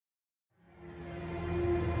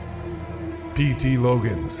P.T.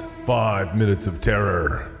 Logan's 5 Minutes of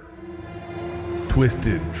Terror.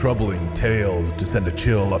 Twisted, troubling tales to send a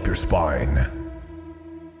chill up your spine.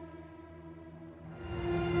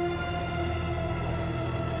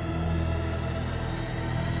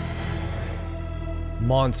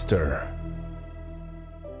 Monster.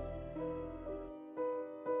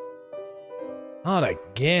 Not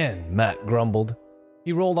again, Matt grumbled.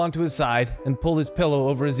 He rolled onto his side and pulled his pillow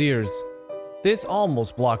over his ears. This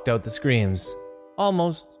almost blocked out the screams.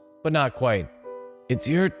 Almost, but not quite. "It's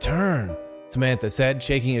your turn," Samantha said,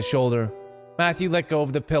 shaking his shoulder. Matthew let go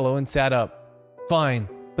of the pillow and sat up. "Fine,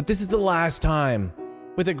 but this is the last time."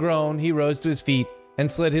 With a groan, he rose to his feet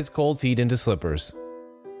and slid his cold feet into slippers.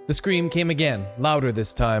 The scream came again, louder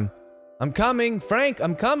this time. "I'm coming, Frank,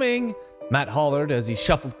 I'm coming," Matt hollered as he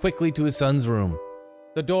shuffled quickly to his son's room.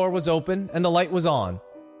 The door was open and the light was on,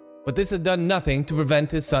 but this had done nothing to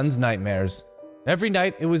prevent his son's nightmares. Every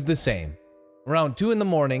night it was the same. Around 2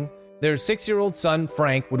 a.m, their 6-year-old son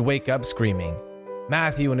Frank would wake up screaming.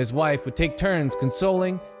 Matthew and his wife would take turns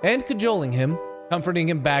consoling and cajoling him, comforting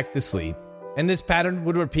him back to sleep. And this pattern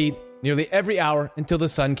would repeat nearly every hour until the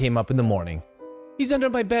sun came up in the morning. "He's under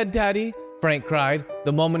my bed, Daddy," Frank cried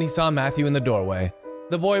the moment he saw Matthew in the doorway.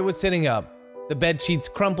 The boy was sitting up, the bed sheets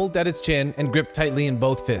crumpled at his chin and gripped tightly in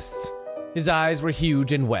both fists. His eyes were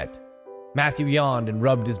huge and wet. Matthew yawned and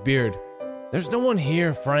rubbed his beard. "There's no one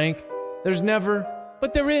here, Frank. There's never..."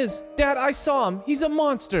 "But there is. Dad, I saw him. He's a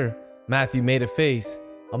monster." Matthew made a face.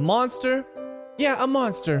 "A monster?" "Yeah, a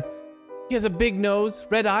monster. He has a big nose,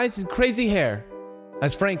 red eyes, and crazy hair."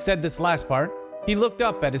 As Frank said this last part, he looked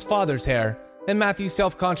up at his father's hair, and Matthew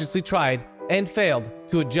self-consciously tried, and failed,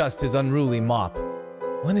 to adjust his unruly mop.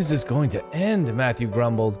 "When is this going to end?" Matthew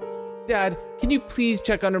grumbled. "Dad, can you please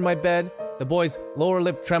check under my bed?" The boy's lower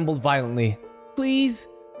lip trembled violently. "Please?"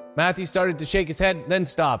 Matthew started to shake his head, then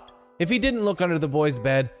stopped. If he didn't look under the boy's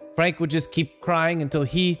bed, Frank would just keep crying until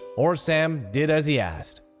he or Sam did as he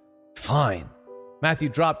asked. "Fine." Matthew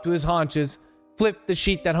dropped to his haunches, flipped the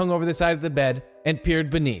sheet that hung over the side of the bed, and peered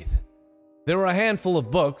beneath. There were a handful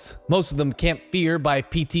of books, most of them Camp Fear by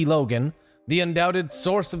P.T. Logan, the undoubted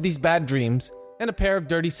source of these bad dreams, and a pair of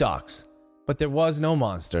dirty socks. But there was no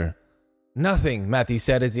monster. "Nothing," Matthew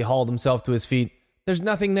said as he hauled himself to his feet. "There's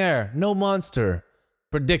nothing there, no monster."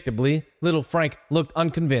 Predictably, little Frank looked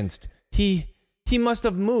unconvinced. He must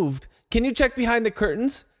have moved. Can you check behind the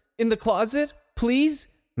curtains? In the closet? Please?"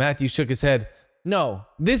 Matthew shook his head. "No,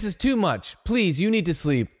 this is too much. Please, you need to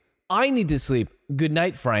sleep. I need to sleep. Good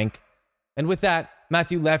night, Frank." And with that,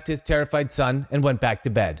 Matthew left his terrified son and went back to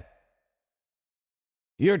bed.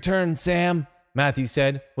 "Your turn, Sam," Matthew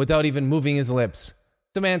said, without even moving his lips.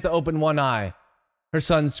 Samantha opened one eye. Her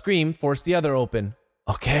son's scream forced the other open.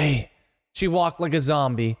 "Okay." She walked like a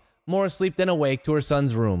zombie, more asleep than awake, to her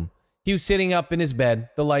son's room. He was sitting up in his bed,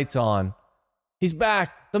 the lights on. "He's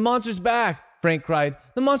back! The monster's back!" Frank cried.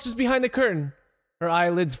 "The monster's behind the curtain!" Her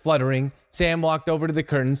eyelids fluttering, Sam walked over to the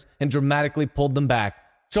curtains and dramatically pulled them back,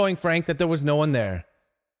 showing Frank that there was no one there.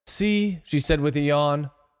 "See," she said with a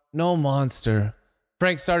yawn. "No monster."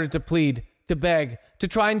 Frank started to plead, to beg, to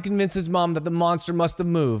try and convince his mom that the monster must have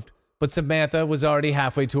moved, but Samantha was already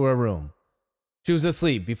halfway to her room. She was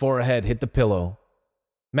asleep before her head hit the pillow.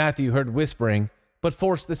 Matthew heard whispering, but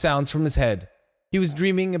forced the sounds from his head. He was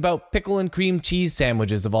dreaming about pickle and cream cheese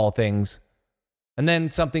sandwiches of all things. And then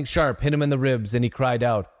something sharp hit him in the ribs and he cried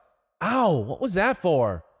out, "Ow, what was that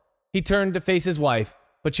for?" He turned to face his wife,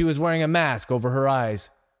 but she was wearing a mask over her eyes.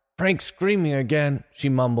 "Frank's screaming again," she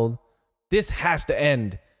mumbled. "This has to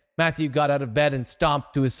end." Matthew got out of bed and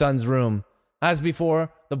stomped to his son's room. As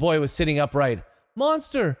before, the boy was sitting upright.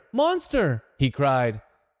 "Monster! Monster!" he cried.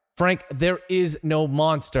 "Frank, there is no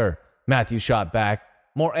monster," Matthew shot back,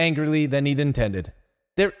 more angrily than he'd intended.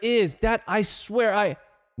 "There is, Dad, I swear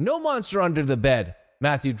No monster under the bed."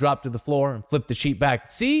 Matthew dropped to the floor and flipped the sheet back.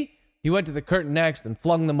 "See?" He went to the curtain next and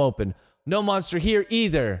flung them open. "No monster here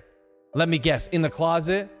either." "Let me guess, in the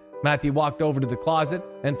closet?" Matthew walked over to the closet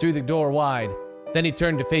and threw the door wide. Then he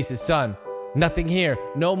turned to face his son. "Nothing here.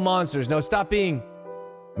 No monsters. No, stop being..."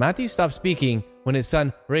 Matthew stopped speaking when his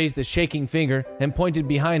son raised a shaking finger and pointed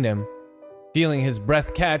behind him. Feeling his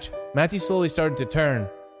breath catch, Matthew slowly started to turn.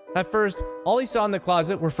 At first, all he saw in the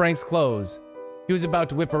closet were Frank's clothes. He was about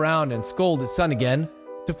to whip around and scold his son again,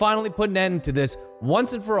 to finally put an end to this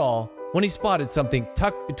once and for all, when he spotted something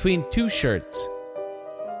tucked between 2 shirts.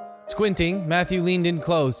 Squinting, Matthew leaned in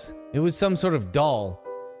close. It was some sort of doll.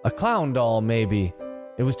 A clown doll, maybe.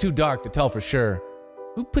 It was too dark to tell for sure.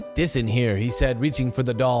 "Who put this in here?" he said, reaching for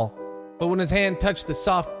the doll. But when his hand touched the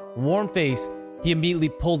soft, warm face, he immediately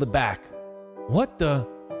pulled it back. "What the..."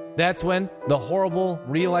 That's when the horrible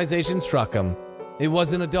realization struck him. It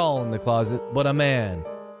wasn't a doll in the closet, but a man.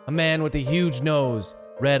 A man with a huge nose,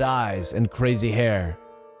 red eyes, and crazy hair.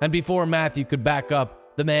 And before Matthew could back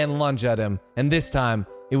up, the man lunged at him, and this time,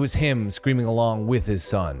 it was him screaming along with his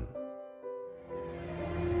son.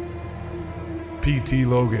 P.T.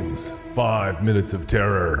 Logan's 5 Minutes of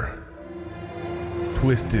Terror.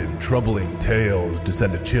 Twisted, troubling tales to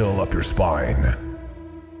send a chill up your spine.